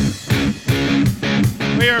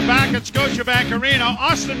here back at Scotiabank Arena.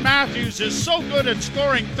 Auston Matthews is so good at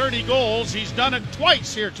scoring 30 goals. He's done it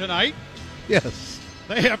twice here tonight. Yes.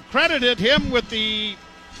 They have credited him with the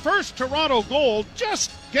first Toronto goal,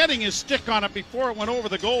 just getting his stick on it before it went over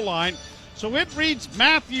the goal line. So it reads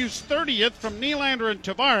Matthews 30th from Nylander and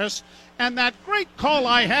Tavares. And that great call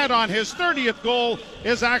I had on his 30th goal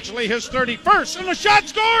is actually his 31st. And the shot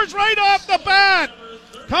scores right off the bat.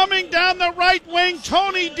 Coming down the right wing,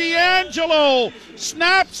 Tony DeAngelo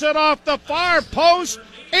snaps it off the far post.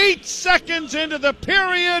 8 seconds into the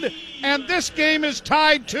period, and this game is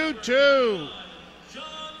tied 2-2.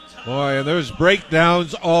 Boy, and there's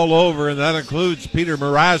breakdowns all over, and that includes Peter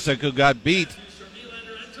Mrazek, who got beat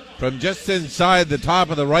from just inside the top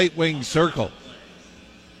of the right wing circle.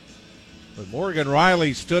 But Morgan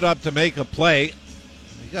Rielly stood up to make a play.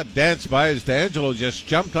 He got danced by as DeAngelo just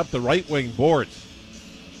jumped up the right wing boards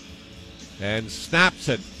and snaps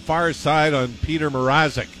it far side on Peter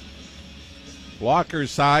Mrazek. Blocker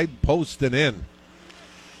side, post and in.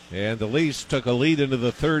 And the Leafs took a lead into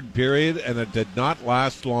the third period, and it did not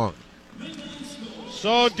last long.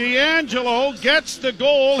 So DeAngelo gets the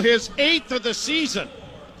goal, his 8th of the season.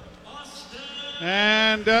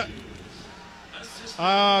 And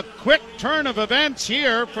a quick turn of events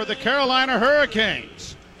here for the Carolina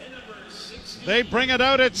Hurricanes. They bring it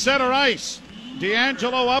out at center ice.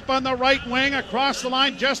 DeAngelo up on the right wing, across the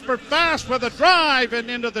line. Jesper Fast with a drive and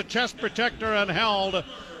into the chest protector and held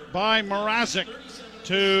by Mrazek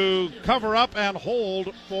to cover up and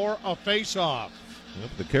hold for a face-off.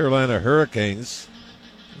 The Carolina Hurricanes,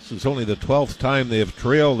 this is only the 12th time they have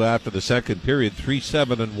trailed after the second period,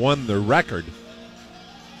 3-7-1 their record.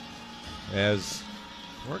 As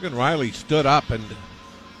Morgan Rielly stood up and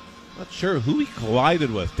not sure who he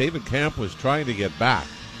collided with. David Camp was trying to get back.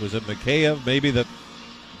 Was it Mikheyev maybe that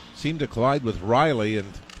seemed to collide with Rielly,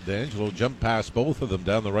 and DeAngelo jumped past both of them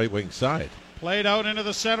down the right wing side. Played out into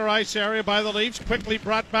the center ice area by the Leafs, quickly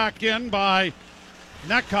brought back in by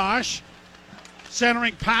Nekash.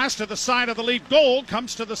 Centering pass to the side of the Leaf goal,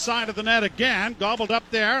 comes to the side of the net again, gobbled up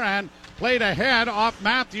there and played ahead off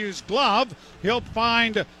Matthews' glove. He'll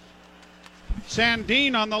find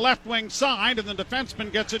Sandin on the left wing side, and the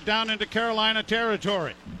defenseman gets it down into Carolina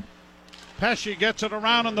territory. Pesce gets it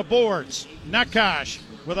around on the boards. Nekash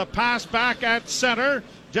with a pass back at center.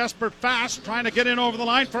 Jesper Fast trying to get in over the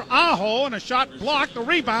line for Aho, and a shot blocked. The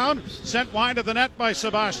rebound sent wide of the net by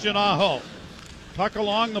Sebastian Aho. Puck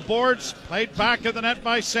along the boards, played back to the net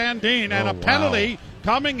by Sandin, and a penalty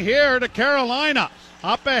coming here to Carolina.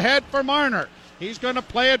 Up ahead for Marner. He's going to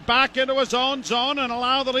play it back into his own zone and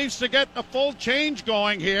allow the Leafs to get a full change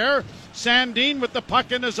going here. Sandin with the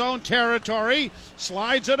puck in his own territory,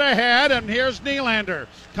 slides it ahead, and here's Nylander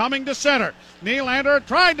coming to center. Nylander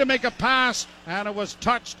tried to make a pass, and it was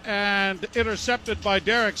touched and intercepted by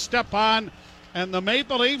Derek Stepan. And the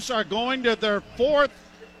Maple Leafs are going to their 4th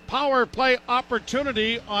power play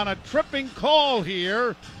opportunity on a tripping call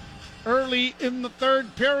here early in the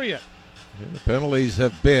third period. And the penalties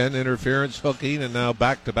have been interference, hooking, and now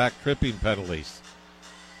back-to-back tripping penalties.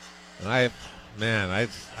 And I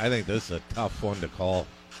think this is a tough one to call.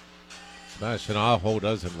 Sebastian Aho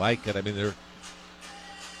doesn't like it. I mean,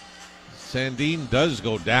 Sandin does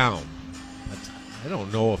go down. But I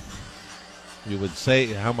don't know if you would say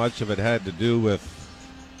how much of it had to do with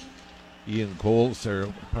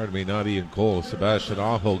Sebastian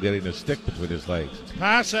Aho getting a stick between his legs.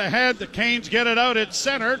 Pass ahead, the Canes get it out at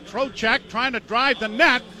center. Trocheck trying to drive the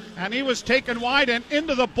net, and he was taken wide and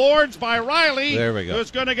into the boards by Rielly. There we go.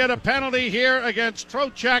 Who's going to get a penalty here against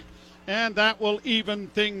Trocheck, and that will even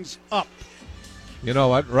things up. You know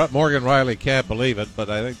what? Morgan Rielly can't believe it,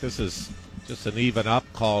 but I think this is just an even up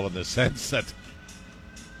call in the sense that,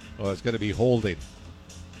 it's going to be holding.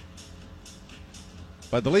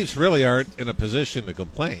 But the Leafs really aren't in a position to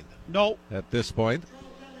complain. No. At this point.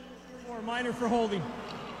 More minor for holding.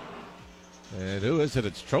 And who is it?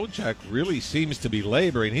 It's Trocheck. Really seems to be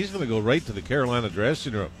laboring. He's going to go right to the Carolina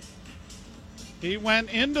dressing room. He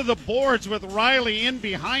went into the boards with Rielly in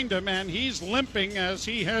behind him, and he's limping as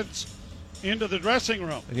he heads into the dressing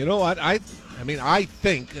room. And you know what? I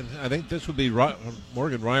think this would be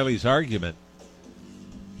Morgan Rielly's argument.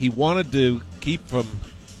 He wanted to keep from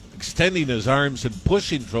extending his arms and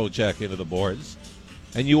pushing Trocheck into the boards,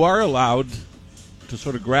 and you are allowed to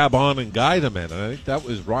sort of grab on and guide him in. And I think that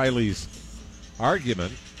was Rielly's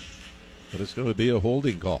argument, but it's going to be a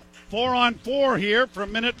holding call. 4-on-4 here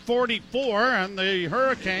from minute 44, and the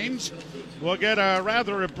Hurricanes will get a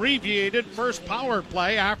rather abbreviated first power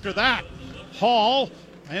play after that. Hall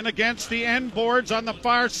in against the end boards on the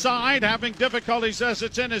far side, having difficulties as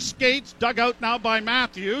it's in his skates. Dug out now by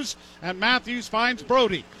Matthews, and Matthews finds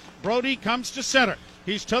Brody. Brody comes to center.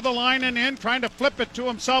 He's to the line and in, trying to flip it to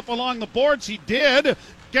himself along the boards. He did.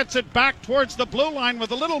 Gets it back towards the blue line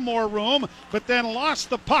with a little more room, but then lost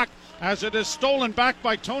the puck as it is stolen back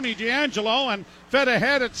by Tony DeAngelo and fed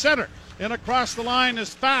ahead at center. In across the line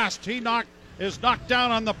is Fast. He is knocked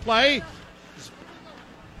down on the play.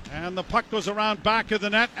 And the puck goes around back of the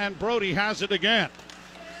net, and Brody has it again.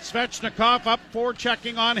 Svechnikov up for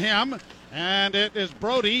checking on him, and it is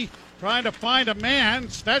Brody trying to find a man.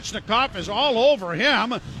 Svechnikov is all over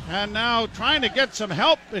him, and now trying to get some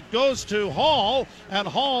help. It goes to Hall, and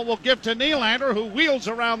Hall will give to Nylander, who wheels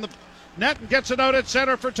around the net and gets it out at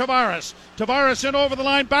center for Tavares. Tavares in over the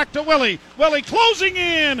line, back to Willie. Willie closing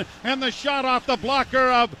in, and the shot off the blocker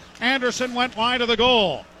of Anderson went wide of the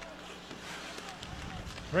goal.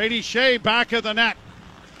 Brady Shea back of the net.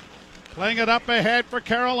 Playing it up ahead for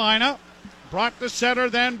Carolina. Brought to center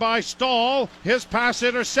then by Stahl. His pass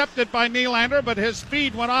intercepted by Nylander, but his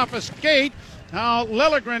speed went off a skate. Now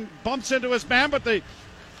Liljegren bumps into his man, but the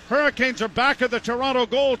Hurricanes are back of the Toronto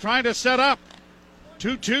goal trying to set up.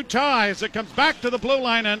 2-2 tie as it comes back to the blue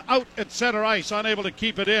line and out at center ice. Unable to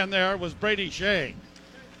keep it in there was Brady Shea.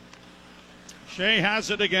 Shea has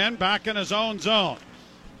it again, back in his own zone.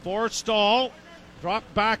 For Stahl. Drop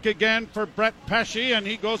back again for Brett Pesce, and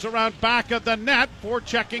he goes around back of the net. For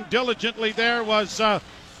checking diligently there was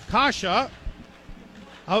Kasha.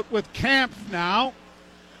 Out with Camp now,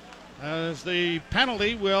 as the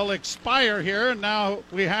penalty will expire here. And now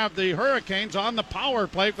we have the Hurricanes on the power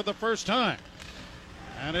play for the first time.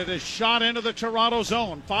 And it is shot into the Toronto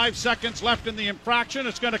zone. 5 seconds left in the infraction.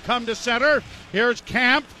 It's going to come to center. Here's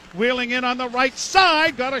Camp. Wheeling in on the right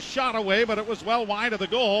side, got a shot away, but it was well wide of the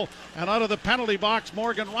goal. And out of the penalty box,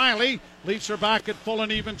 Morgan Riley. Leafs are back at full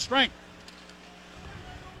and even strength.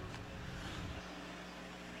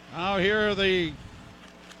 Now here are the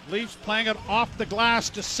Leafs playing it off the glass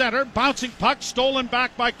to center. Bouncing puck, stolen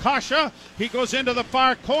back by Kasha. He goes into the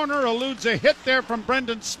far corner, eludes a hit there from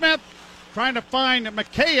Brendan Smith. Trying to find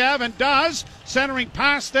Mikheyev, and does. Centering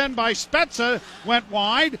pass then by Spezza, went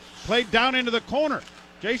wide, played down into the corner.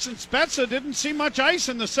 Jason Spezza didn't see much ice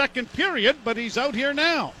in the second period, but he's out here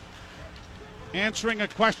now. Answering a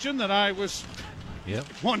question that I was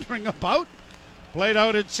wondering about. Played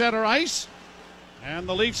out at center ice. And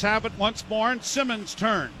the Leafs have it once more, and Simmons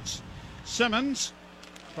turns. Simmons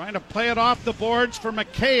trying to play it off the boards for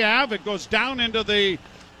Mikheyev. It goes down into the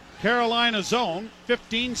Carolina zone.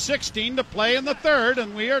 15-16 to play in the third,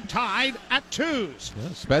 and we are tied at 2s. Well,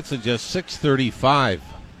 Spezza just 6:35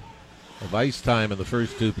 of ice time in the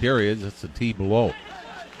first two periods. That's a T below.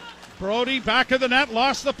 Brody back of the net,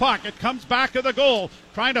 lost the puck. It comes back of the goal.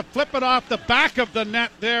 Trying to flip it off the back of the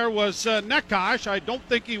net there was Nekash. I don't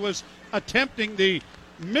think he was attempting the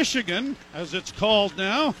Michigan, as it's called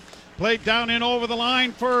now. Played down in over the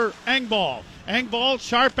line for Engvall. Engvall,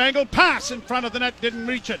 sharp angle pass in front of the net, didn't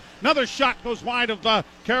reach it. Another shot goes wide of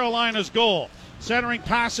Carolina's goal. Centering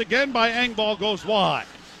pass again by Engvall goes wide.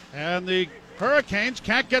 And the Hurricanes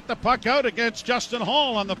can't get the puck out against Justin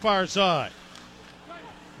Hall on the far side.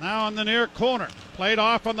 Now on the near corner. Played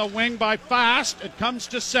off on the wing by Fast. It comes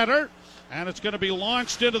to center, and it's going to be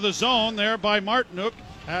launched into the zone there by Martinuk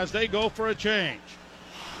as they go for a change.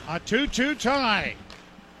 A 2-2 tie.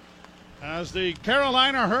 As the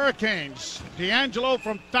Carolina Hurricanes, DeAngelo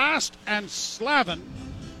from Fast and Slavin,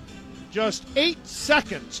 just 8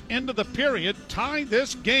 seconds into the period, tie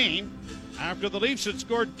this game after the Leafs had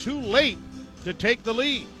scored too late to take the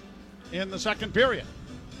lead in the second period.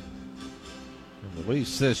 And the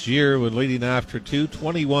Leafs this year, when leading after two,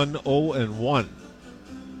 21-0-1.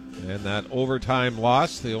 And that overtime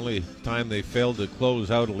loss, the only time they failed to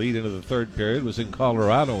close out a lead into the third period, was in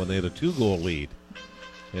Colorado when they had a 2-goal lead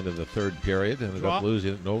into the third period, ended up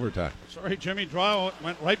losing it in overtime. Sorry, Jimmy Draw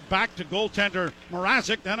went right back to goaltender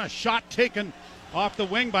Mrazek. Then a shot taken off the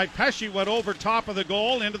wing by Pesce went over top of the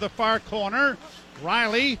goal into the far corner.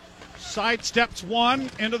 Riley sidesteps one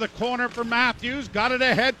into the corner for Matthews. Got it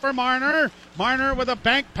ahead for Marner. Marner with a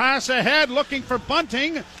bank pass ahead looking for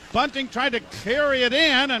Bunting. Bunting tried to carry it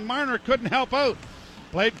in, and Marner couldn't help out.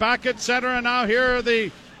 Played back at center, and now here are the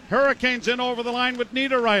Hurricanes in over the line with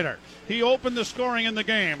Niederreiter. He opened the scoring in the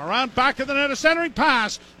game. Around back of the net, a centering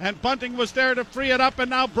pass, and Bunting was there to free it up, and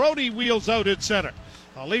now Brody wheels out at center.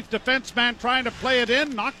 A Leaf defenseman trying to play it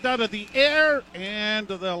in, knocked out of the air, and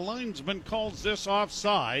the linesman calls this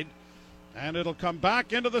offside, and it'll come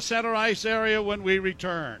back into the center ice area when we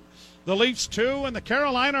return. The Leafs 2 and the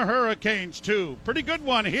Carolina Hurricanes 2. Pretty good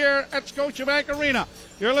one here at Scotiabank Arena.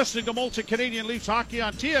 You're listening to Molson Canadian Leafs Hockey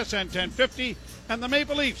on TSN 1050 and the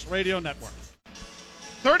Maple Leafs Radio Network.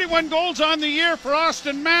 31 goals on the year for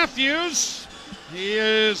Austin Matthews. He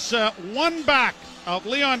is one back of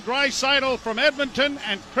Leon Draisaitl from Edmonton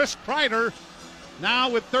and Chris Kreider now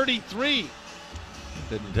with 33.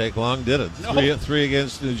 Didn't take long, did it? No. Three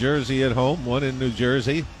against New Jersey at home, one in New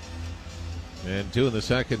Jersey, and 2 in the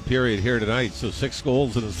second period here tonight. So 6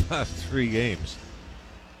 goals in his last 3 games.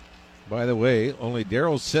 By the way, only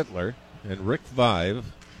Darryl Sittler and Rick Vaive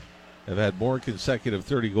have had more consecutive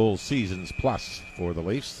 30-goal seasons plus for the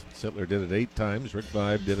Leafs. Sittler did it 8 times. Rick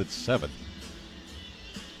Vaive did it 7.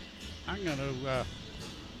 I'm going to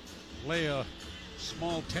lay a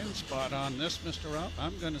small 10 spot on this, Mr. Ralph.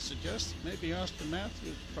 I'm going to suggest that maybe Austin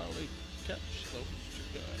Matthews probably catch those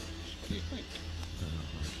 2 guys. What do you think?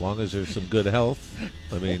 As long as there's some good health.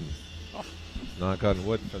 I mean, knock on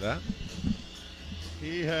wood for that.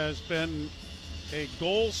 He has been a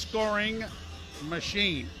goal-scoring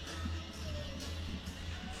machine.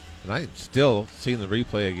 And I've still seen the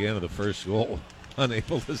replay again of the first goal.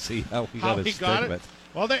 Unable to see how he got a stick of it.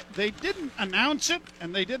 Well, they didn't announce it,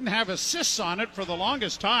 and they didn't have assists on it for the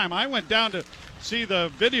longest time. I went down to see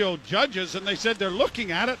the video judges, and they said they're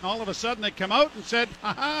looking at it, and all of a sudden they come out and said,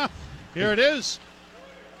 ha-ha, here it is.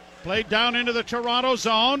 Played down into the Toronto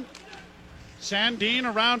zone.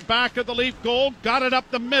 Sandin around back of the Leaf goal, got it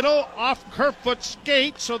up the middle, off Kerfoot's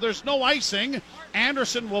skate, so there's no icing.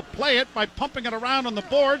 Anderson will play it by pumping it around on the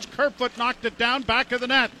boards. Kerfoot knocked it down back of the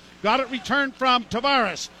net. Got it returned from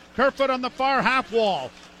Tavares. Kerfoot on the far half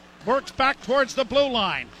wall. Works back towards the blue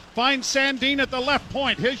line. Finds Sandin at the left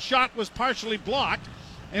point. His shot was partially blocked.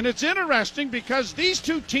 And it's interesting because these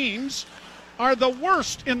 2 teams are the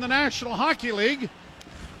worst in the National Hockey League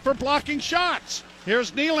for blocking shots.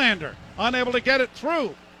 Here's Nylander, unable to get it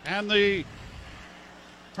through. And the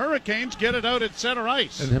Hurricanes get it out at center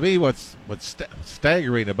ice. And to me, what's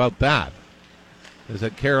staggering about that is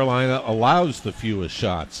that Carolina allows the fewest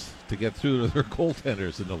shots to get through to their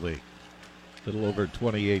goaltenders in the league. A little over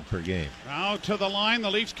 28 per game. Now to the line. The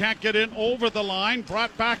Leafs can't get in over the line.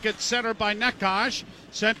 Brought back at center by Nekash.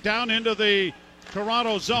 Sent down into the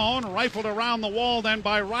Toronto zone. Rifled around the wall then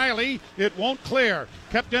by Riley. It won't clear.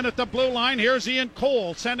 Kept in at the blue line. Here's Ian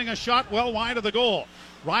Cole sending a shot well wide of the goal.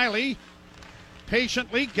 Riley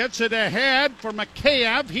patiently gets it ahead for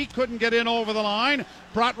Mikheyev. He couldn't get in over the line.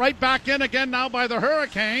 Brought right back in again now by the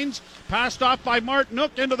Hurricanes. Passed off by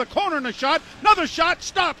Martinook into the corner and a shot. Another shot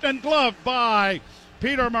stopped and gloved by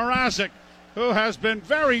Peter Mrazek, who has been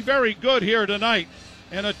very, very good here tonight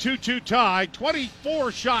in a 2-2 tie.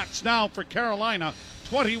 24 shots now for Carolina,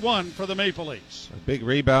 21 for the Maple Leafs. A big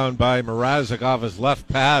rebound by Mrazek off his left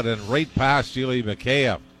pad and right past Yuli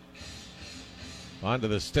Mikheyev. Onto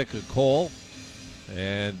the stick of Cole.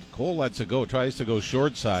 And Cole lets it go, tries to go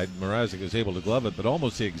short side. Mrazek is able to glove it, but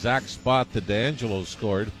almost the exact spot that D'Angelo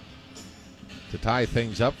scored to tie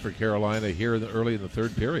things up for Carolina here early in the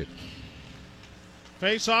 3rd period.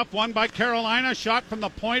 Face-off won by Carolina. Shot from the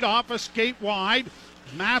point off a skate wide.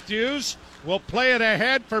 Matthews will play it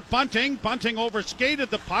ahead for Bunting. Bunting overskated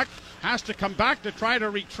the puck. Has to come back to try to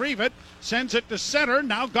retrieve it. Sends it to center.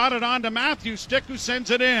 Now got it on to Matthews' stick, who sends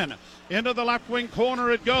it in. Into the left wing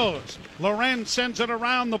corner it goes. Loren sends it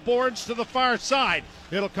around the boards to the far side.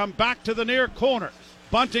 It'll come back to the near corner.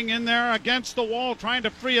 Bunting in there against the wall trying to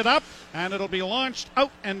free it up, and it'll be launched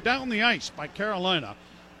out and down the ice by Carolina.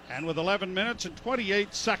 And with 11 minutes and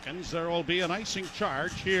 28 seconds, there will be an icing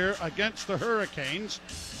charge here against the Hurricanes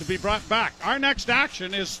to be brought back. Our next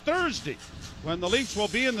action is Thursday, when the Leafs will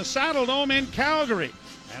be in the Saddle Dome in Calgary.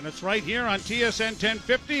 And it's right here on TSN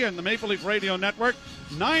 1050 and the Maple Leaf Radio Network.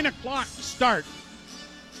 9 o'clock start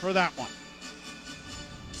for that one.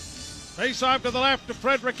 Face off to the left to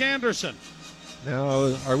Frederick Anderson.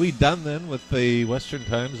 Now, are we done then with the Western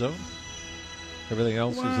time zone? Everything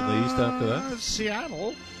else is in the East after that?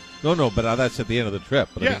 Seattle. No, but that's at the end of the trip.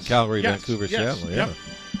 But I mean Calgary, Vancouver, Seattle. Yeah.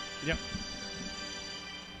 Yep.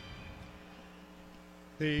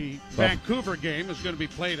 The Vancouver game is going to be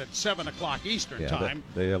played at 7 o'clock Eastern time,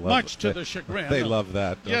 they love much it. to the chagrin. They love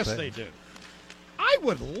that, Yes, they do. I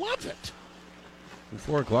would love it.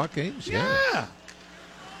 4 o'clock games? Yeah.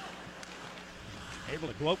 Able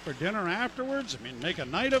to go out for dinner afterwards. I mean, make a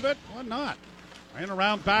night of it. Why not? Ran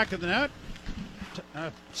around back of the net.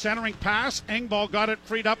 Centering pass. Engvall got it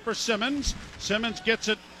freed up for Simmons. Simmons gets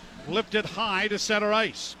it lifted high to center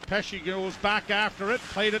ice. Pesce goes back after it.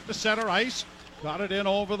 Played it to center ice. Got it in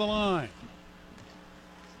over the line.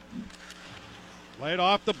 Laid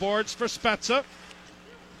off the boards for Spezza.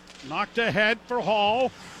 Knocked ahead for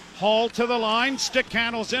Hall. Hall to the line. Stick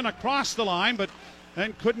handles in across the line, but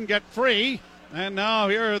then couldn't get free. And now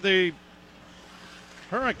here are the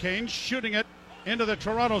Hurricanes shooting it into the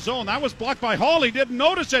Toronto zone. That was blocked by Hall. He didn't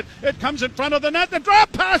notice it. It comes in front of the net. The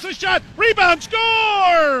drop pass, a shot. Rebound,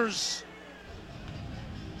 scores!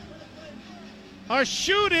 A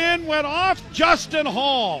shoot in went off Justin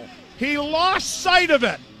Hall. He lost sight of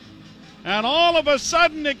it. And all of a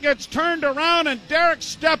sudden it gets turned around, and Derek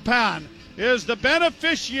Stepan is the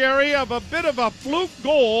beneficiary of a bit of a fluke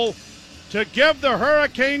goal to give the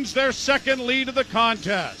Hurricanes their second lead of the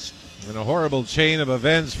contest. And a horrible chain of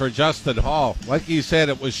events for Justin Hall. Like you said,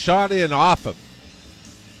 it was shot in off him.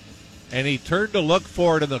 And he turned to look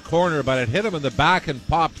for it in the corner, but it hit him in the back and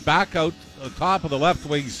popped back out the top of the left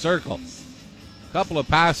wing circle. A couple of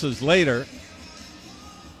passes later,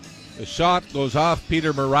 the shot goes off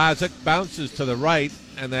Peter Mrazek, bounces to the right,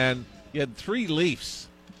 and then you had three Leafs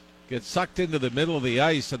get sucked into the middle of the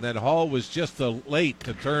ice, and then Hall was just late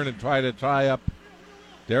to turn and try to tie up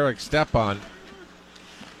Derek Stepan.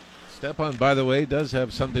 Stepan, by the way, does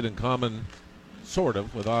have something in common, sort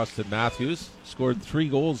of, with Austin Matthews. Scored 3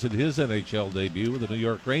 goals in his NHL debut with the New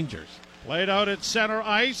York Rangers. Played out at center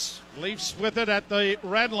ice. Leafs with it at the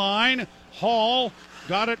red line. Hall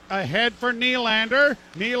got it ahead for Nylander.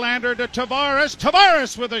 Nylander to Tavares.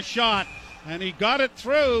 Tavares with a shot. And he got it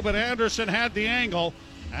through, but Anderson had the angle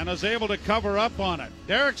and was able to cover up on it.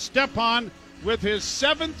 Derek Stepan with his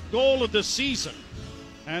 7th goal of the season.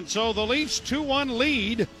 And so the Leafs' 2-1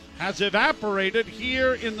 lead has evaporated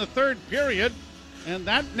here in the third period. And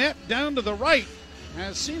that net down to the right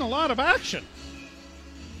has seen a lot of action.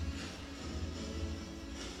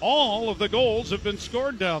 All of the goals have been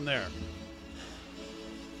scored down there.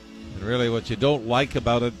 And really what you don't like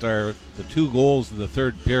about it are the 2 goals in the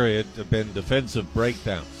third period have been defensive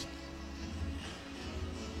breakdowns.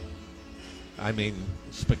 I mean,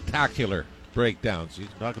 spectacular breakdowns. You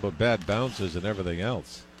talk about bad bounces and everything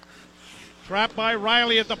else. Trapped by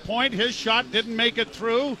Riley at the point. His shot didn't make it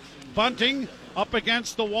through. Bunting up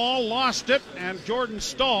against the wall, lost it, and Jordan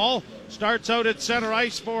Staal starts out at center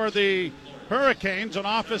ice for the Hurricanes, and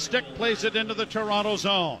off his stick plays it into the Toronto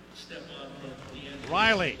zone.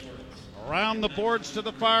 Riley around the boards to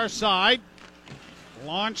the far side,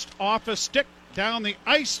 launched off a stick down the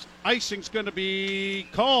ice. Icing's going to be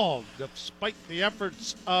called despite the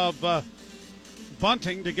efforts of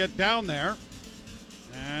Bunting to get down there,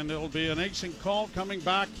 and it'll be an icing call coming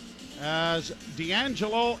back as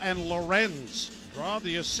D'Angelo and Lorenz draw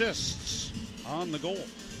the assists on the goal.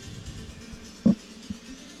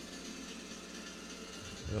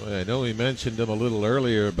 I know we mentioned him a little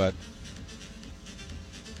earlier, but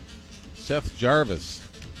Seth Jarvis,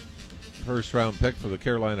 first-round pick for the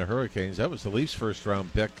Carolina Hurricanes. That was the Leafs'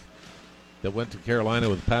 first-round pick that went to Carolina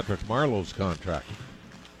with Patrick Marleau's contract.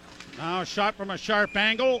 Now a shot from a sharp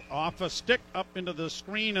angle, off a stick, up into the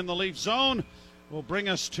screen in the Leaf zone, will bring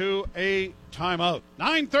us to a timeout.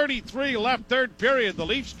 9:33 left, third period. The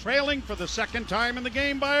Leafs trailing for the second time in the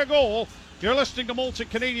game by a goal. You're listening to Molson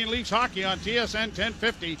Canadian Leafs Hockey on TSN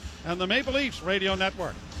 1050 and the Maple Leafs Radio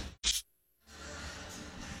Network.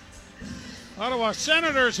 Ottawa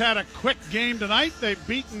Senators had a quick game tonight. They've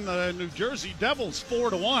beaten the New Jersey Devils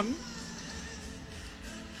 4-1.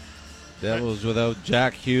 Devils without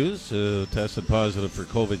Jack Hughes, who tested positive for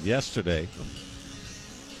COVID yesterday.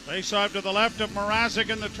 Face-off to the left of Mrazek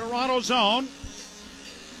in the Toronto zone.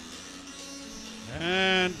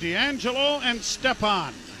 And D'Angelo and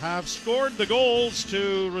Stepan have scored the goals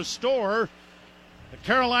to restore the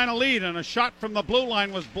Carolina lead, and a shot from the blue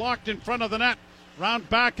line was blocked in front of the net. Round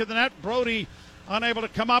back of the net, Brody unable to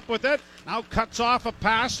come up with it. Now cuts off a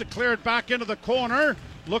pass to clear it back into the corner.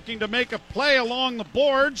 Looking to make a play along the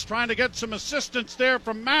boards, trying to get some assistance there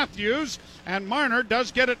from Matthews. And Marner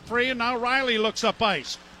does get it free, and now Riley looks up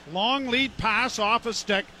ice. Long lead pass off a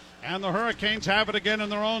stick, and the Hurricanes have it again in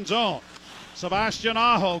their own zone. Sebastian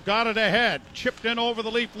Aho got it ahead, chipped in over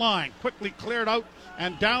the Leaf line, quickly cleared out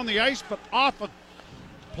and down the ice, but off a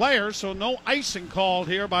player, so no icing called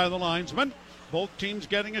here by the linesman. Both teams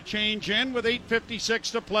getting a change in with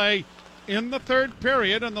 8:56 to play in the third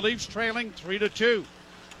period, and the Leafs trailing 3-2.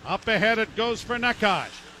 Up ahead it goes for Necas,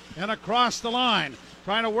 and across the line,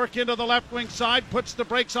 trying to work into the left wing side, puts the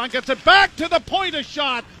brakes on, gets it back to the point, a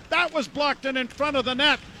shot. That was blocked in front of the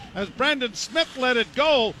net as Brendan Smith let it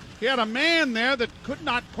go. He had a man there that could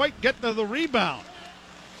not quite get to the rebound.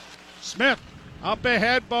 Smith up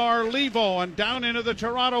ahead bar Levo and down into the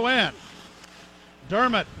Toronto end.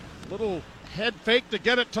 Dermott, little head fake to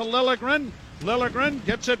get it to Liljegren. Liljegren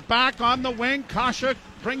gets it back on the wing. Kasha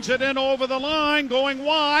brings it in over the line, going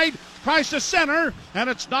wide, tries to center, and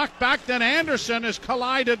it's knocked back. Then Anderson is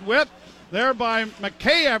collided with there by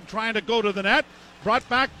Mikheyev trying to go to the net. Brought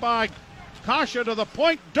back by Kasha to the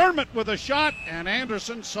point. Dermott with a shot, and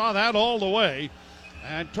Anderson saw that all the way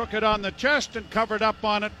and took it on the chest and covered up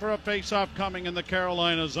on it for a face-off coming in the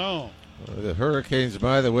Carolina zone. The Hurricanes,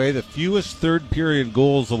 by the way, the fewest third-period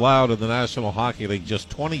goals allowed in the National Hockey League, just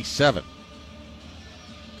 27.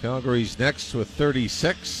 Calgary's next with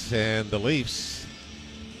 36, and the Leafs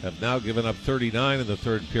have now given up 39 in the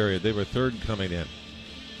third period. They were third coming in.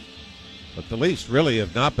 But the Leafs really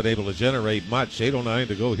have not been able to generate much. 8:09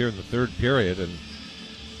 to go here in the third period, and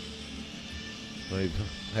they've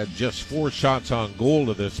had just 4 shots on goal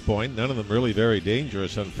to this point, none of them really very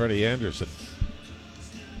dangerous on Freddie Anderson.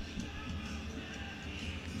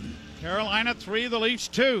 Carolina 3, the Leafs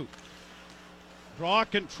 2. Draw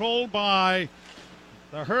controlled by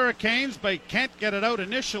the Hurricanes. They can't get it out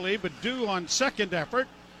initially, but do on second effort.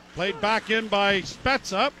 Played back in by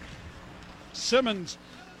Spezza. Simmons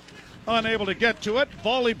unable to get to it.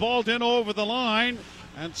 Volleyballed in over the line,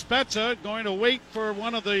 and Spezza going to wait for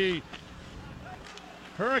one of the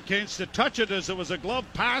Hurricanes to touch it as it was a glove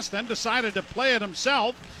pass, then decided to play it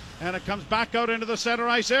himself, and it comes back out into the center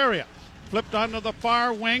ice area. Flipped onto the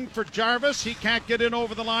far wing for Jarvis. He can't get in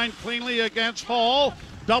over the line cleanly against Hall.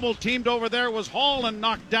 Double teamed over there was Hall and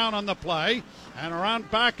knocked down on the play. And around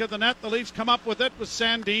back of the net, the Leafs come up with it with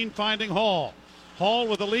Sandin finding Hall. Hall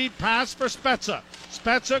with a lead pass for Spezza.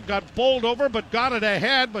 Spezza got bowled over but got it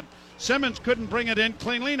ahead, but Simmons couldn't bring it in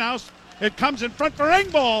cleanly. Now it comes in front for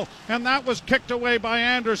Engvall, and that was kicked away by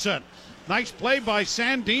Anderson. Nice play by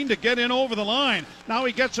Sandin to get in over the line. Now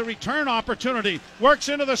he gets a return opportunity. Works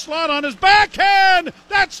into the slot on his backhand.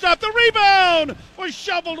 That stopped. The rebound was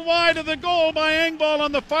shoveled wide of the goal by Engvall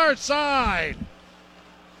on the far side.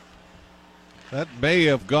 That may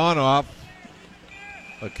have gone off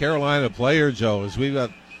a Carolina player, Joe, as we've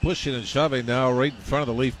got pushing and shoving now right in front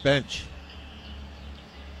of the Leaf bench.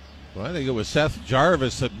 Well, I think it was Seth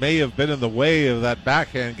Jarvis that may have been in the way of that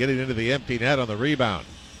backhand getting into the empty net on the rebound.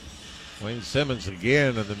 Wayne Simmons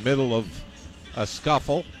again in the middle of a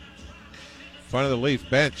scuffle in front of the Leaf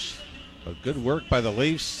bench. But good work by the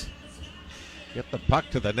Leafs. Get the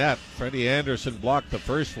puck to the net. Freddie Anderson blocked the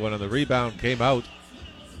first one, and the rebound came out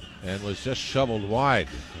and was just shoveled wide.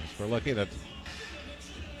 As we're looking at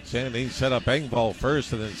Sandin set up Engvall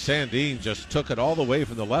first, and then Sandin just took it all the way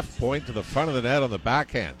from the left point to the front of the net on the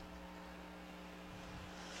backhand.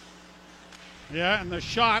 Yeah, and the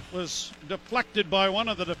shot was deflected by one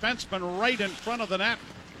of the defensemen right in front of the net.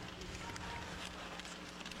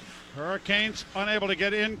 Hurricanes unable to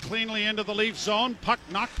get in cleanly into the Leaf zone. Puck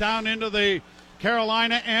knocked down into the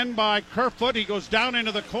Carolina end by Kerfoot. He goes down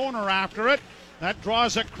into the corner after it. That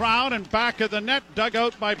draws a crowd, and back of the net, dug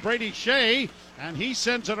out by Brady Shea, and he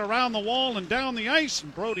sends it around the wall and down the ice,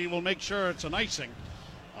 and Brody will make sure it's an icing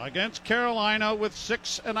against Carolina with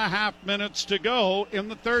 6.5 minutes to go in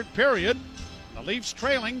the third period. The Leafs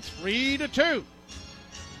trailing 3-2.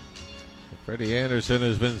 Freddie Anderson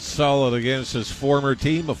has been solid against his former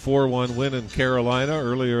team, a 4-1 win in Carolina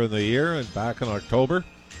earlier in the year and back in October.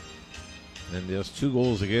 And just 2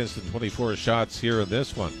 goals against and 24 shots here in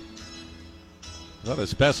this one. Well,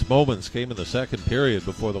 his best moments came in the second period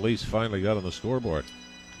before the Leafs finally got on the scoreboard.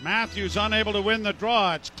 Matthews unable to win the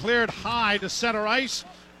draw. It's cleared high to center ice.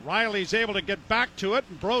 Riley's able to get back to it.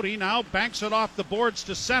 Brody now banks it off the boards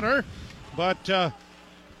to center. But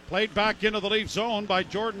played back into the Leaf zone by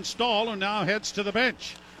Jordan Stahl, who now heads to the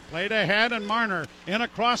bench. Played ahead, and Marner in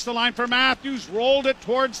across the line for Matthews. Rolled it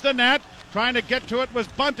towards the net. Trying to get to it was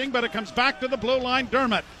Bunting, but it comes back to the blue line.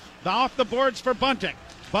 Dermott off the boards for Bunting.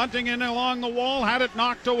 Bunting in along the wall, had it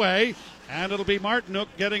knocked away, and it'll be Martinook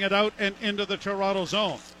getting it out and into the Toronto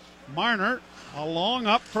zone. Marner a long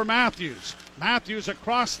up for Matthews. Matthews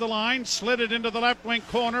across the line, slid it into the left wing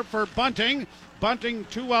corner for Bunting. Bunting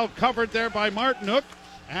too well covered there by Martinook,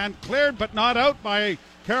 and cleared but not out by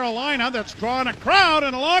Carolina. That's drawn a crowd,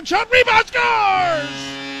 and a long shot, rebound, scores!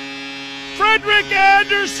 Frederik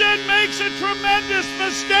Andersen makes a tremendous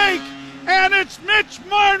mistake, and it's Mitch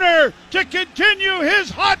Marner to continue his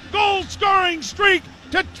hot goal scoring streak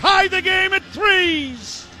to tie the game at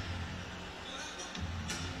 3s.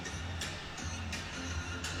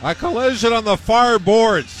 A collision on the far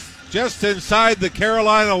boards, just inside the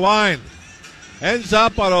Carolina line. Ends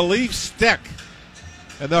up on a Leaf stick.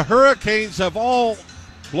 And the Hurricanes have all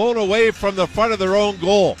blown away from the front of their own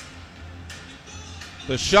goal.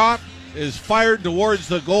 The shot is fired towards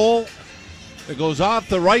the goal. It goes off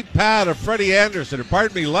the right pad of Freddie Anderson,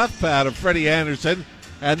 left pad of Freddie Anderson,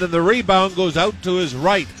 and then the rebound goes out to his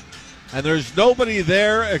right. And there's nobody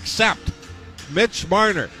there except Mitch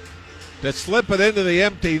Marner to slip it into the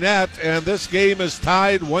empty net, and this game is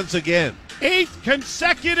tied once again. 8th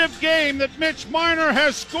consecutive game that Mitch Marner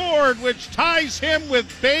has scored, which ties him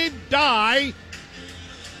with Babe Dye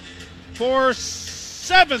for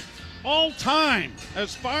 7th all time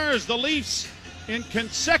as far as the Leafs in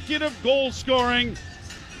consecutive goal scoring.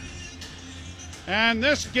 And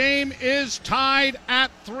this game is tied at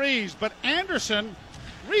 3s. But Anderson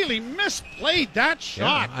really misplayed that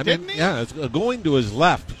shot, didn't he? Yeah, it's going to his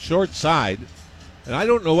left, short side. And I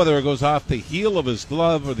don't know whether it goes off the heel of his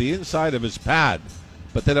glove or the inside of his pad.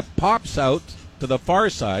 But then it pops out to the far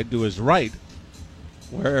side, to his right,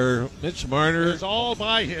 where Mitch Marner is all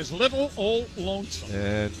by his little old lonesome.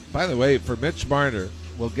 And by the way, for Mitch Marner,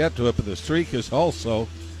 we'll get to it, but the streak is also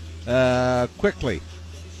quickly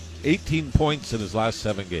 18 points in his last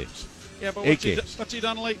 7 games. Yeah, but what's he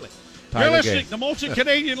done lately? Tie You're the listening game. to Moulton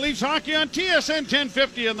Canadian Leafs Hockey on TSN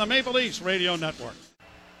 1050 and the Maple Leafs Radio Network.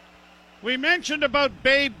 We mentioned about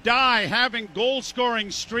Babe Dye having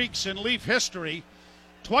goal-scoring streaks in Leaf history.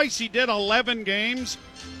 Twice he did 11 games.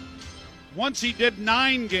 Once he did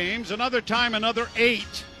 9 games. Another time, another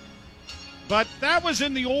 8. But that was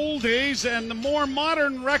in the old days, and the more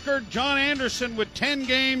modern record, John Anderson with 10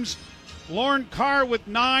 games, Lorne Carr with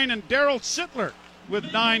 9, and Darryl Sittler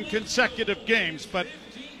with 9 consecutive games. But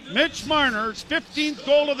Mitch Marner's 15th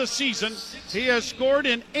goal of the season, he has scored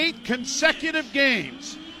in 8 consecutive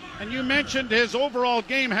games. And you mentioned his overall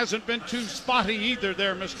game hasn't been too spotty either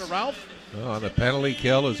there, Mr. Ralph. Oh, the penalty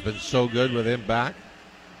kill has been so good with him back.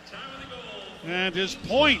 And his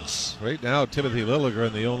points. Right now, Timothy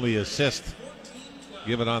Liljegren, the only assist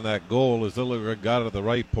given on that goal, as Liljegren got it at the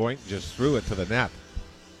right point and just threw it to the net.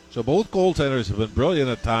 So both goaltenders have been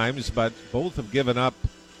brilliant at times, but both have given up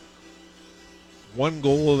one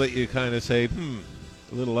goal that you kind of say,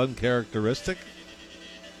 a little uncharacteristic.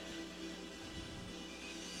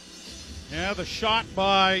 Yeah, the shot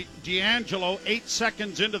by D'Angelo 8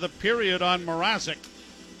 seconds into the period on Mrazek.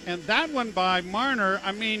 And that one by Marner,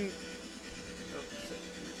 I mean,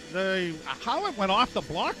 how it went off the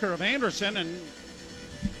blocker of Anderson and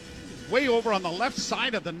way over on the left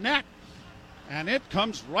side of the net. And it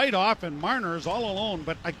comes right off, and Marner is all alone.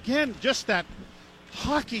 But again, just that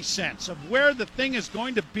hockey sense of where the thing is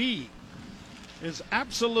going to be is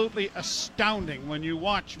absolutely astounding when you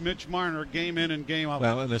watch Mitch Marner game in and game out.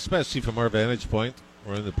 Well, and especially from our vantage point,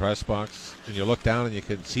 we're in the press box, and you look down and you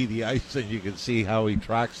can see the ice and you can see how he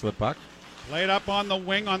tracks the puck. Laid up on the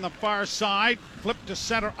wing on the far side, flipped to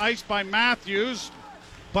center ice by Matthews.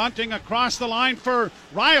 Bunting across the line for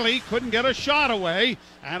Riley, couldn't get a shot away,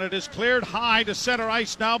 and it is cleared high to center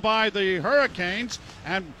ice now by the Hurricanes,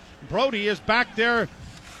 and Brody is back there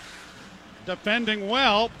defending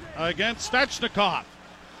well against Svechnikov.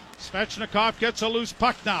 Svechnikov gets a loose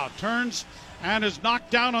puck now, turns and is knocked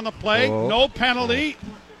down on the play. No penalty.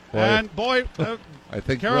 And I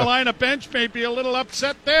think Carolina bench may be a little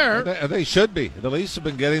upset there. They should be. The Leafs have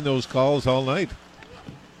been getting those calls all night.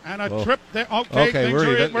 And a trip there. Okay,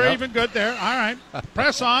 we're even good there. All right.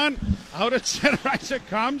 Press on. Out at center ice it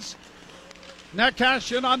comes.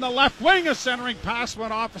 Necas in on the left wing. A centering pass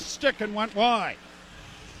went off a stick and went wide.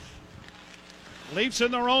 Leafs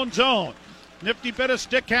in their own zone. Nifty bit of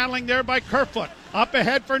stick handling there by Kerfoot. Up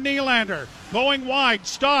ahead for Nylander. Going wide.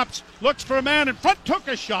 Stops. Looks for a man in front. Took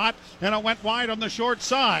a shot. And it went wide on the short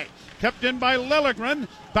side. Kept in by Liljegren.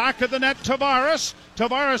 Back of the net, Tavares.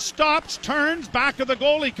 Tavares stops, turns, back of the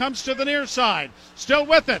goal. He comes to the near side. Still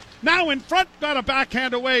with it. Now in front, got a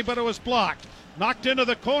backhand away, but it was blocked. Knocked into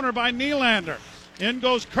the corner by Nylander. In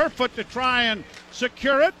goes Kerfoot to try and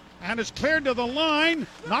secure it, and is cleared to the line.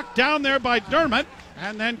 Knocked down there by Dermott,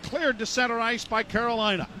 and then cleared to center ice by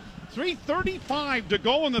Carolina. 3:35 to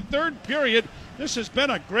go in the third period. This has been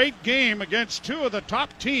a great game against two of the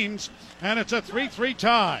top teams, and it's a 3-3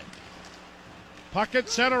 tie. Puck at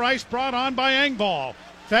center ice brought on by Engvall.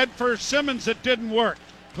 Fed for Simmons, it didn't work.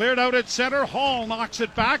 Cleared out at center. Hall knocks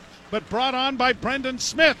it back, but brought on by Brendan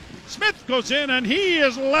Smith. Smith goes in, and he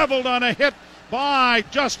is leveled on a hit by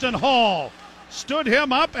Justin Hall. Stood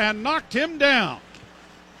him up and knocked him down.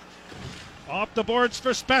 Off the boards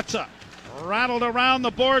for Spezza. Rattled around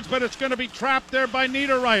the boards, but it's going to be trapped there by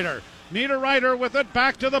Niederreiter. Niederreiter with it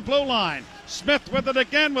back to the blue line. Smith with it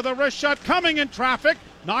again with a wrist shot coming in traffic.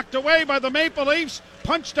 Knocked away by the Maple Leafs.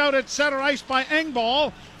 Punched out at center ice by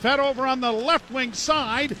Engvall. Fed over on the left wing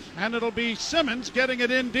side, and it'll be Simmons getting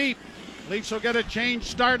it in deep. Leafs will get a change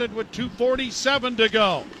started with 2:47 to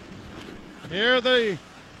go. Here the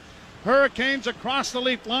Hurricanes across the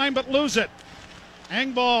Leaf line, but lose it.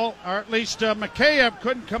 Engvall, or at least Mikheyev,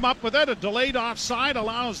 couldn't come up with it. A delayed offside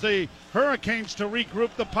allows the Hurricanes to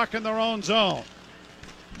regroup the puck in their own zone.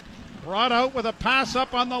 Brought out with a pass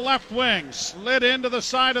up on the left wing. Slid into the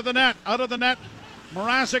side of the net. Out of the net,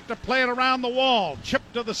 Mrazek to play it around the wall.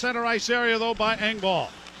 Chipped to the center ice area, though, by Engvall.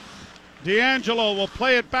 DeAngelo will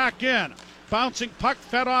play it back in. Bouncing puck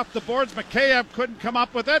fed off the boards. Mikheyev couldn't come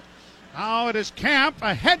up with it. Now it is Camp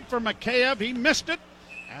ahead for Mikheyev. He missed it.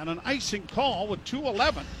 And an icing call with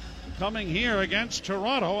 2:11 coming here against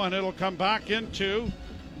Toronto, and it'll come back into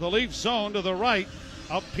the Leaf zone to the right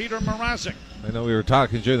of Peter Mrazek. I know we were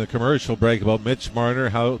talking during the commercial break about Mitch Marner,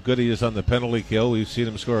 how good he is on the penalty kill. We've seen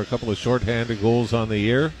him score a couple of shorthanded goals on the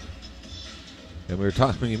year. And we were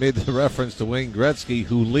talking, you made the reference to Wayne Gretzky,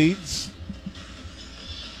 who leads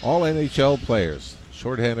all NHL players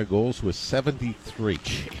shorthanded goals with 73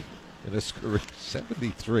 in his career.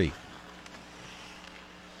 73.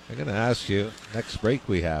 I'm going to ask you, next break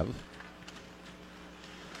we have,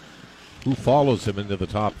 who follows him into the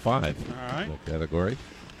top 5 All right. in that category.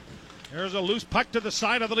 Here's a loose puck to the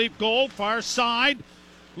side of the Leaf goal, far side.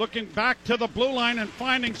 Looking back to the blue line and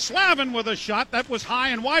finding Slavin with a shot. That was high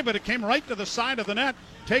and wide, but it came right to the side of the net.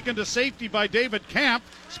 Taken to safety by David Camp.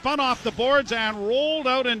 Spun off the boards and rolled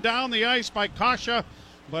out and down the ice by Kasha.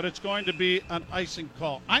 But it's going to be an icing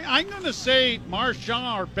call. I'm going to say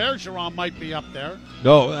Marchand or Bergeron might be up there.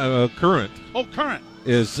 No, current. Oh, current.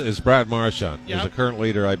 Is Brad Marchand. Yep. Is the current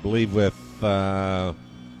leader, I believe, with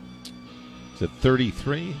is it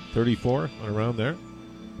 33, 34, around there.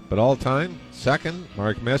 But all time, second,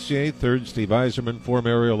 Mark Messier. Third, Steve Yzerman. Fourth,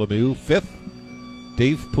 Mario Lemieux. Fifth,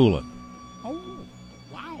 Dave Poulin. Oh,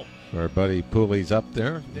 wow. Our buddy Pooley's up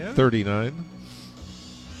there, Yeah. 39.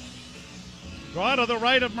 Draw to the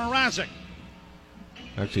right of Mrazek.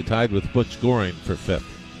 Actually tied with Butch Goring for fifth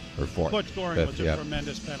or fourth. Butch Goring Fifth, was a yeah.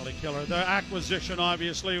 tremendous penalty killer. The acquisition,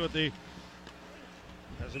 obviously, with the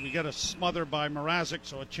as we get a smother by Mrazek,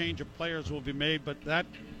 so a change of players will be made. But that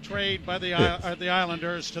trade by the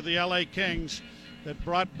Islanders to the LA Kings that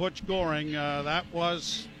brought Butch Goring, that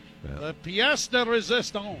was the pièce de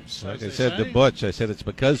résistance. Like as I they said say. to Butch, I said it's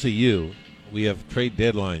because of you we have trade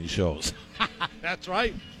deadline shows. That's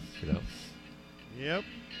right. You know. Yep.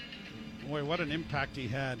 Boy, what an impact he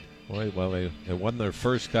had. Boy, well, they won their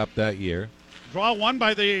first cup that year. Draw one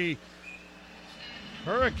by the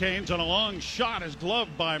Hurricanes, and a long shot is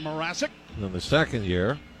gloved by Mrazek. And then the second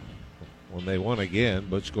year, when they won again,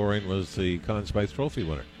 Butch Goring was the Conn Smythe Trophy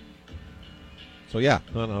winner. So, yeah,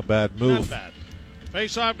 not a bad move. Not bad.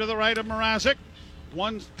 Face off to the right of Mrazek.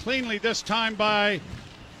 Won cleanly this time by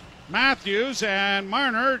Matthews, and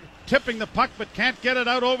Marner tipping the puck but can't get it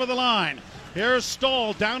out over the line. Here's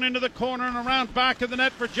Stoll down into the corner and around back of the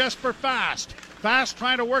net for Jesper Fast. Fast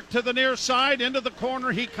trying to work to the near side. Into the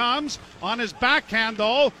corner he comes. On his backhand,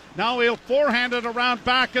 though. Now he'll forehand it around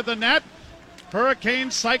back of the net.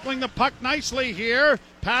 Hurricanes cycling the puck nicely here.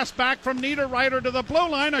 Pass back from Niederreiter to the blue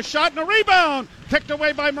line. A shot and a rebound. Kicked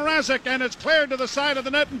away by Mrazek, and it's cleared to the side of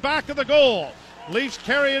the net and back of the goal. Leafs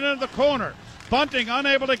carry it into the corner. Bunting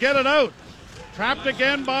unable to get it out. Trapped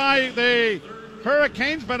again by the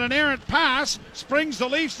Hurricanes, but an errant pass springs the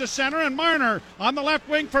Leafs to center, and Marner on the left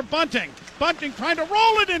wing for Bunting. Bunting trying to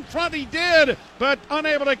roll it in front, he did, but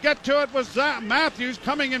unable to get to it was Matthews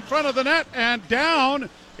coming in front of the net, and down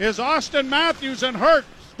is Austin Matthews and hurt.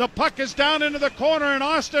 The puck is down into the corner, and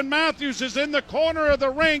Austin Matthews is in the corner of the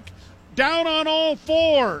rink, down on all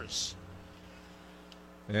fours.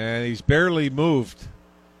 And he's barely moved.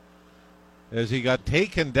 As he got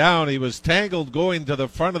taken down, he was tangled going to the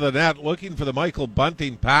front of the net looking for the Michael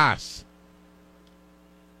Bunting pass.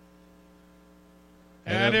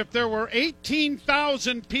 And if there were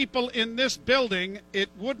 18,000 people in this building, it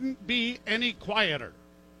wouldn't be any quieter.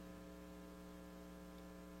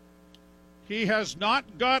 He has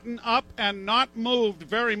not gotten up and not moved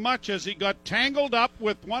very much as he got tangled up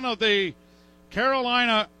with one of the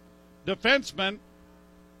Carolina defensemen.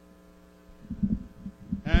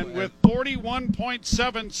 And with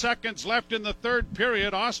 41.7 seconds left in the third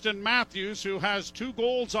period, Austin Matthews, who has 2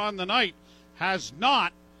 goals on the night, has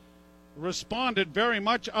not responded very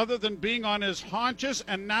much other than being on his haunches,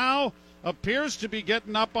 and now appears to be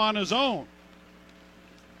getting up on his own.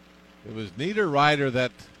 It was Niederreiter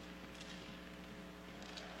that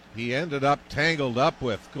he ended up tangled up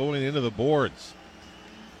with going into the boards.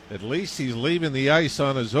 At least he's leaving the ice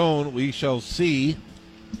on his own. We shall see.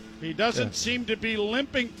 He doesn't seem to be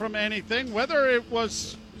limping from anything, whether it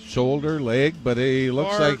was Shoulder, leg, but he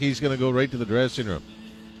looks like he's going to go right to the dressing room.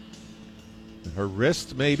 Her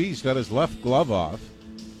wrist, maybe. He's got his left glove off.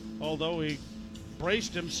 although he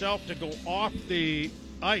braced himself to go off the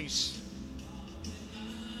ice.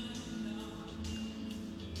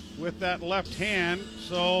 with that left hand.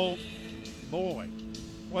 So, boy,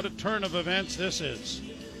 what a turn of events this is.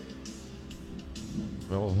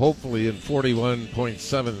 Well, hopefully in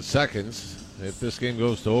 41.7 seconds, if this game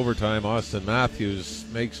goes to overtime, Austin Matthews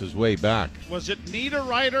makes his way back. Was it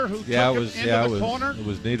Niederreiter who took him into the corner? It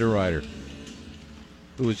was Niederreiter,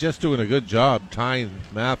 who was just doing a good job tying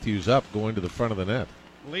Matthews up going to the front of the net.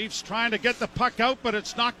 Leafs trying to get the puck out, but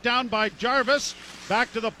it's knocked down by Jarvis.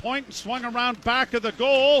 Back to the point and swung around back of the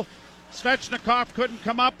goal. Svechnikov couldn't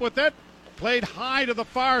come up with it. Played high to the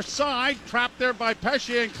far side, trapped there by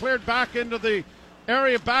Pesce and cleared back into the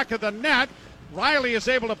area back of the net. Riley is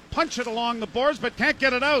able to punch it along the boards but can't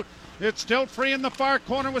get it out. It's still free in the far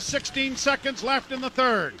corner with 16 seconds left in the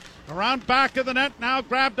third. Around back of the net, now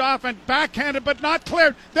grabbed off and backhanded but not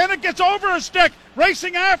cleared. Then it gets over a stick.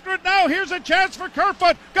 Racing after it now. Here's a chance for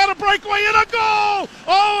Kerfoot. Got a breakaway and a goal!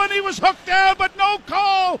 Oh, and he was hooked down but no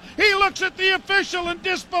call. He looks at the official in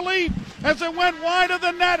disbelief as it went wide of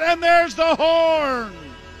the net, and there's the horn.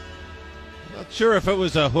 Not sure if it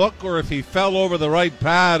was a hook or if he fell over the right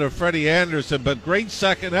pad of Freddie Anderson, but great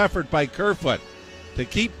second effort by Kerfoot to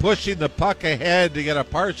keep pushing the puck ahead to get a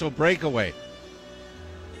partial breakaway.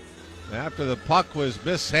 After the puck was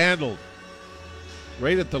mishandled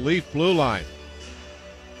right at the Leaf blue line.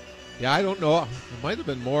 Yeah, I don't know. It might have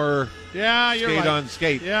been more you're skate right. on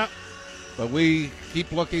skate. Yeah. But we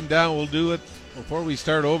keep looking down. We'll do it before we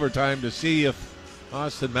start overtime to see if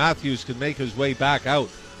Austin Matthews can make his way back out.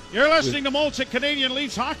 You're listening to Molson Canadian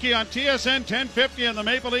Leafs Hockey on TSN 1050 and the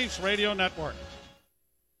Maple Leafs Radio Network.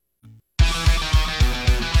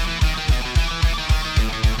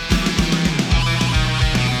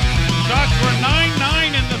 Shots were 9-9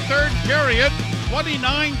 in the third period.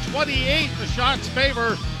 29-28. The shots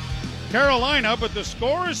favor Carolina, but the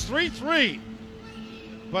score is 3-3.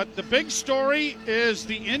 But the big story is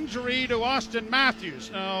the injury to Austin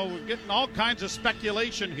Matthews. Now, we're getting all kinds of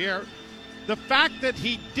speculation here. The fact that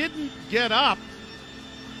he didn't get up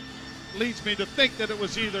leads me to think that it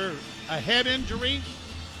was either a head injury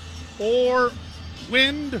or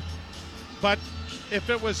wind. But if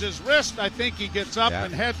it was his wrist, I think he gets up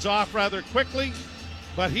and heads off rather quickly.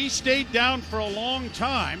 But he stayed down for a long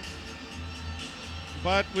time.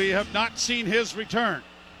 But we have not seen his return.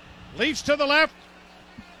 Leafs to the left.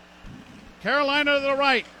 Carolina to the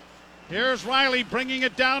right. Here's Riley bringing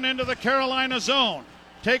it down into the Carolina zone.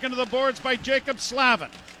 Taken to the boards by Jacob Slavin.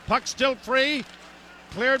 Puck still free.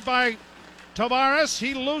 Cleared by Tavares.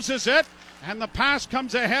 He loses it. And the pass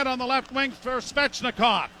comes ahead on the left wing for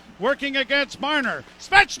Svechnikov. Working against Marner.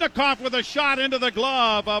 Svechnikov with a shot into the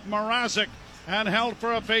glove of Mrazek and held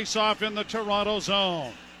for a face-off in the Toronto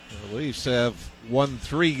zone. The Leafs have won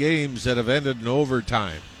 3 games that have ended in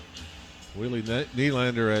overtime. Willie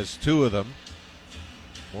Nylander has 2 of them.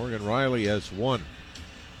 Morgan Riley has 1.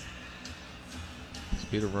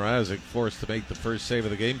 Peter Mrazek forced to make the first save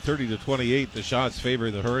of the game. 30-28, the shots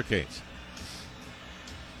favoring the Hurricanes.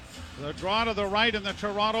 The draw to the right in the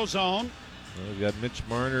Toronto zone. We've got Mitch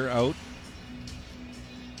Marner out.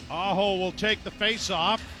 Aho will take the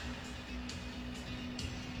face-off.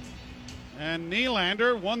 And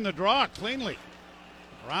Nylander won the draw cleanly.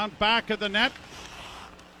 Around back of the net.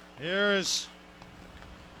 Here's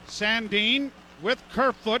Sandin with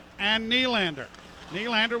Kerfoot and Nylander.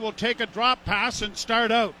 Nylander will take a drop pass and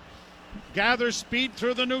start out. Gathers speed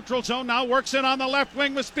through the neutral zone. Now works in on the left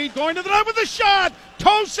wing with speed. Going to the net with a shot.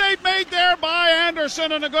 Toe save made there by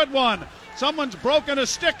Anderson, and a good one. Someone's broken a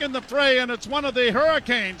stick in the fray, and it's one of the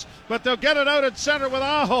Hurricanes. But they'll get it out at center with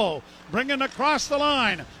Aho. Bringing across the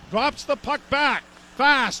line. Drops the puck back.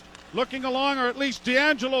 Fast. Looking along, or at least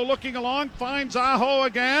D'Angelo looking along, finds Aho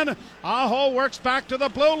again. Aho works back to the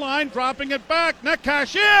blue line, dropping it back.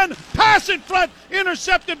 Necas in, pass in front,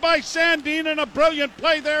 intercepted by Sandin, and a brilliant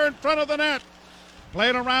play there in front of the net.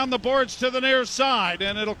 Played around the boards to the near side,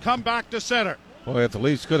 and it'll come back to center. Boy, if the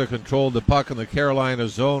Leafs could have controlled the puck in the Carolina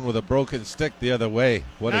zone with a broken stick the other way,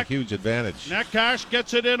 what a huge advantage. Necas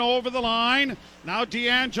gets it in over the line. Now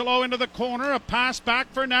D'Angelo into the corner, a pass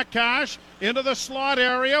back for Necas. Into the slot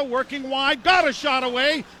area, working wide, got a shot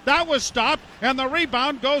away. That was stopped, and the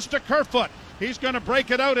rebound goes to Kerfoot. He's going to break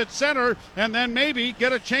it out at center and then maybe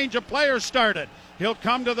get a change of players started. He'll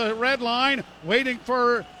come to the red line, waiting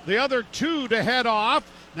for the other 2 to head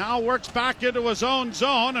off. Now works back into his own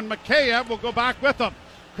zone, and Mikheyev will go back with him.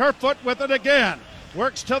 Kerfoot with it again.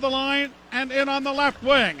 Works to the line and in on the left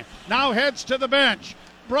wing. Now heads to the bench.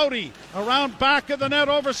 Brody around back of the net,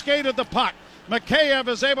 overskated the puck. Mikheyev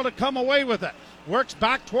is able to come away with it. Works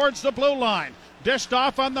back towards the blue line. Dished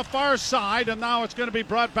off on the far side, and now it's going to be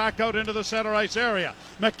brought back out into the center ice area.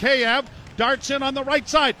 Mikheyev darts in on the right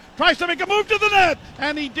side, tries to make a move to the net,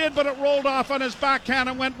 and he did, but it rolled off on his backhand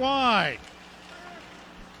and went wide.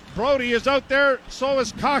 Brody is out there, so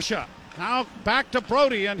is Kasha. Now back to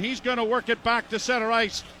Brody, and he's going to work it back to center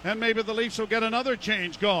ice, and maybe the Leafs will get another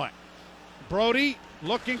change going. Brody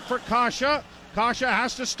looking for Kasha. Kasha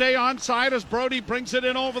has to stay onside as Brody brings it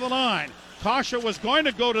in over the line. Kasha was going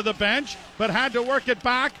to go to the bench, but had to work it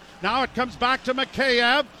back. Now it comes back to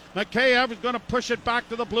Mikheyev. Mikheyev is going to push it back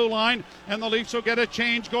to the blue line, and the Leafs will get a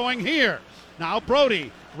change going here. Now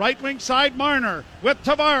Brody, right wing side, Marner with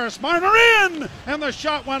Tavares. Marner in! And the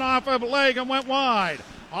shot went off a leg and went wide.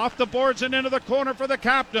 Off the boards and into the corner for the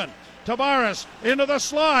captain. Tavares into the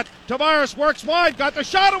slot. Tavares works wide, got the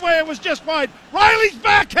shot away, it was just wide. Riley's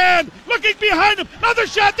backhand, looking behind him, another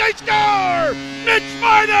shot, they score! Mitch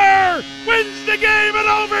Marner wins the game in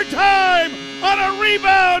overtime on a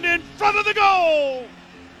rebound in front of the goal.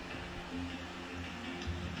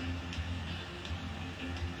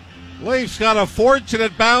 Leafs got a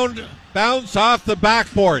fortunate bounce off the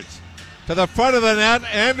backboards. To the front of the net,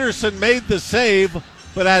 Anderson made the save,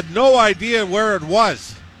 but had no idea where it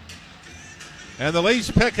was. And the Leafs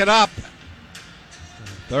pick it up.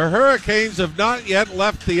 The Hurricanes have not yet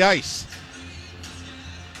left the ice.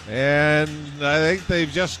 And I think they've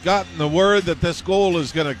just gotten the word that this goal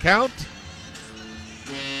is going to count.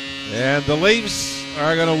 And the Leafs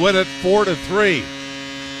are going to win it 4-3.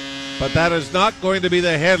 But that is not going to be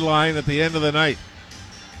the headline at the end of the night.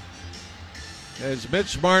 As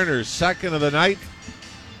Mitch Marner's second of the night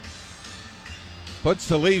puts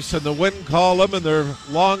the Leafs in the win column, and their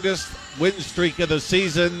longest win streak of the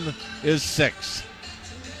season is 6.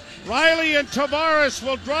 Riley and Tavares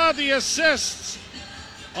will draw the assists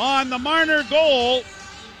on the Marner goal.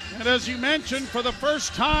 And as you mentioned, for the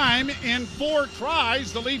first time in 4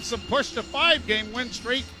 tries, the Leafs have pushed a 5-game win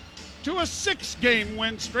streak to a 6-game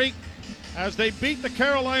win streak as they beat the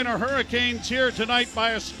Carolina Hurricanes here tonight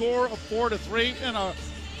by a score of 4-3 in a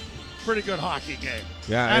pretty good hockey game.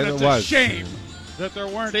 Yeah, and it it's was a shame that there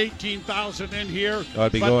weren't 18,000 in here.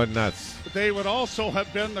 I'd be going nuts. They would also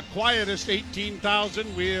have been the quietest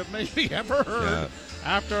 18,000 we have maybe ever heard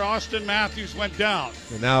after Austin Matthews went down.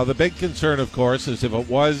 And now the big concern, of course, is if it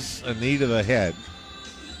was a knee to the head,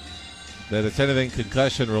 that it's anything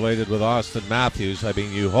concussion related with Austin Matthews. I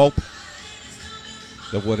mean, you hope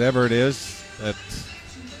that whatever it is, that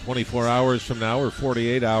 24 hours from now, or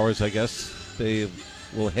 48 hours, I guess, they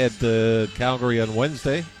will head to Calgary on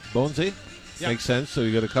Wednesday. Bonesy? Yep. Makes sense. So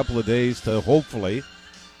you got a couple of days to hopefully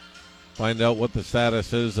find out what the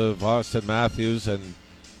status is of Austin Matthews, and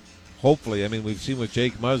hopefully, I mean, we've seen with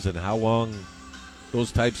Jake Muzzin how long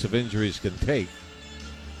those types of injuries can take.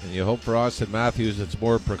 And you hope for Austin Matthews it's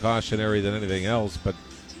more precautionary than anything else, but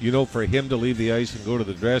you know, for him to leave the ice and go to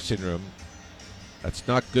the dressing room, that's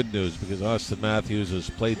not good news, because Austin Matthews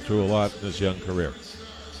has played through a lot in his young career.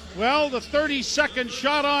 Well, the 32nd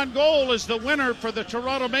shot on goal is the winner for the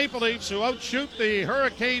Toronto Maple Leafs, who outshoot the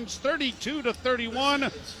Hurricanes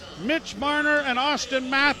 32-31. Mitch Marner and Austin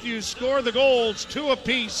Matthews score the goals, 2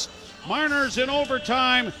 apiece. Marner's in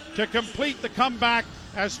overtime to complete the comeback,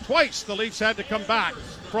 as twice the Leafs had to come back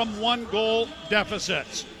from 1-goal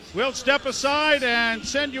deficits. We'll step aside and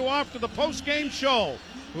send you off to the post-game show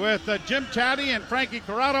with Jim Taddy and Frankie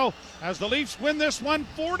Corrado as the Leafs win this one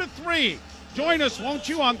 4-3. Join us, won't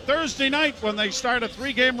you, on Thursday night when they start a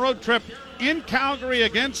 3-game road trip in Calgary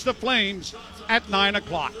against the Flames at 9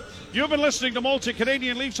 o'clock. You've been listening to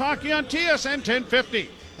Multi-Canadian Leafs Hockey on TSN 1050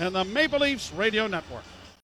 and the Maple Leafs Radio Network.